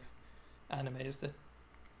kind of animes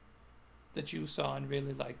that you saw and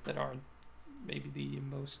really liked that aren't maybe the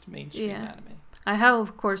most mainstream anime. I have,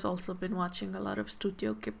 of course, also been watching a lot of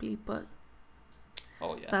Studio Ghibli, but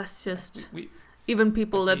that's just... even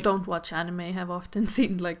people that don't watch anime have often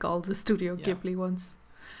seen like all the Studio Ghibli ones.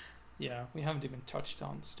 Yeah, we haven't even touched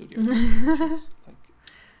on Studio Ghibli, which is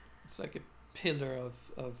it's like a pillar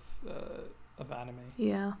of anime.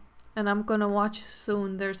 Yeah, and I'm gonna watch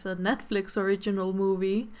soon. There's a Netflix original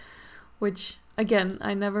movie, which again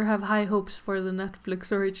I never have high hopes for the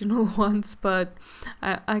Netflix original ones, but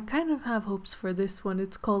I kind of have hopes for this one.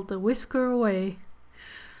 It's called A Whisker Away.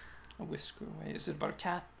 A Whisker Away. Is it about a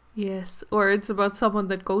cat? Yes, or it's about someone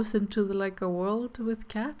that goes into a world with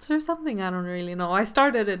cats or something. I don't really know. I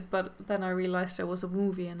started it, but then I realized it was a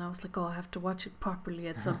movie, and I was like, oh, I have to watch it properly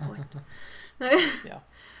at some point. Yeah.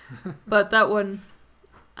 But that one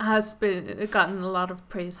has gotten a lot of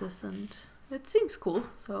praises, and it seems cool,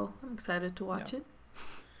 so I'm excited to watch it.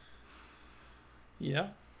 Yeah.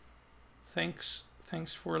 Thanks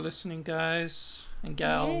for listening, guys and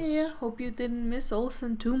gals. Yeah, hope you didn't miss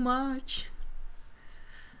Olsen too much.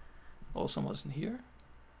 Olsen wasn't here.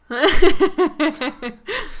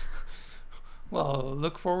 Well,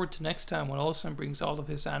 look forward to next time when Olsen brings all of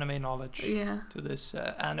his anime knowledge to this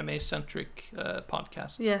anime-centric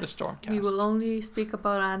podcast, the Stormcast. We will only speak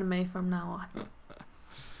about anime from now on.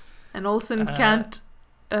 And Olsen can't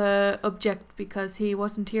object because he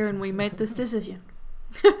wasn't here and we made this decision.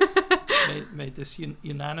 made this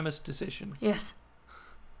unanimous decision. Yes.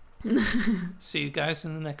 See you guys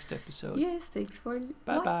in the next episode. Yes, thanks for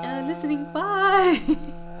listening. Bye.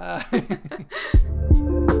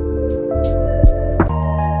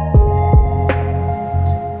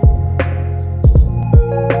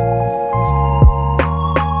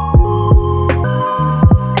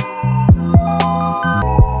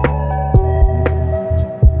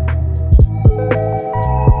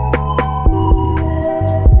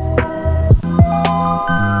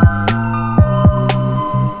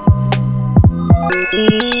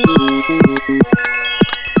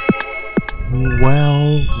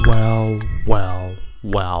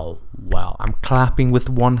 Well. I'm clapping with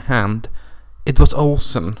one hand. It was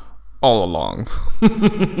Olsen all along.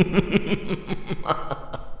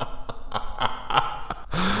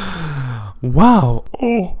 Wow.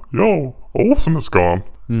 Oh, yo, Olsen is gone.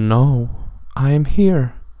 No, I am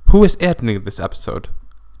here. Who is editing this episode?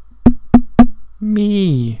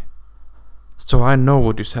 Me. So I know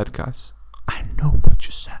what you said, guys. I know what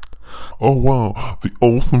you said. Oh wow, the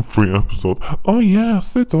Olsen free episode. Oh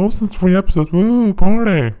yes, it's Olsen's free episode. Woo,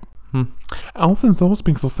 party. Olsen's always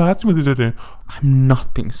being so sassy with you today. I'm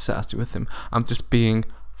not being sassy with him. I'm just being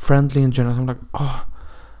friendly and generous. I'm like, oh,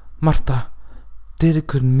 Marta, Diddy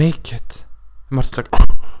could make it. Marta's like, oh,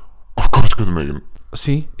 of course you couldn't make him.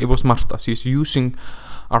 See, it was Marta. She's using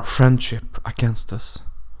our friendship against us.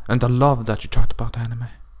 And I love that you talked about anime.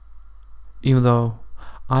 Even though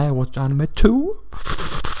I watch anime too.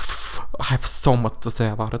 I have so much to say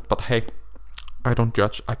about it, but hey, I don't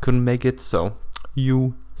judge. I couldn't make it, so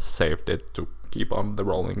you saved it to keep on the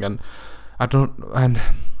rolling. And I don't. And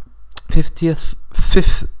 50th.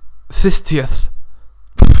 50th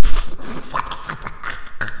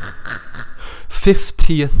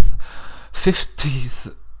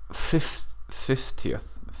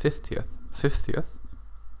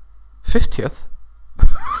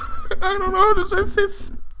I don't know how to say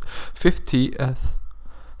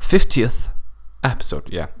 50th episode,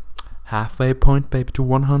 yeah. Halfway point, baby, to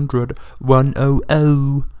 100.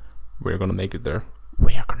 100. We're gonna make it there.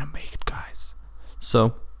 We're gonna make it, guys.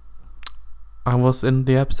 So, I was in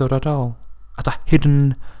the episode at all. As a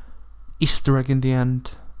hidden Easter egg in the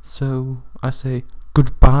end. So, I say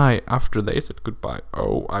goodbye after they said goodbye.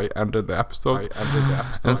 Oh, I ended the episode.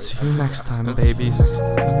 And see you next time, babies.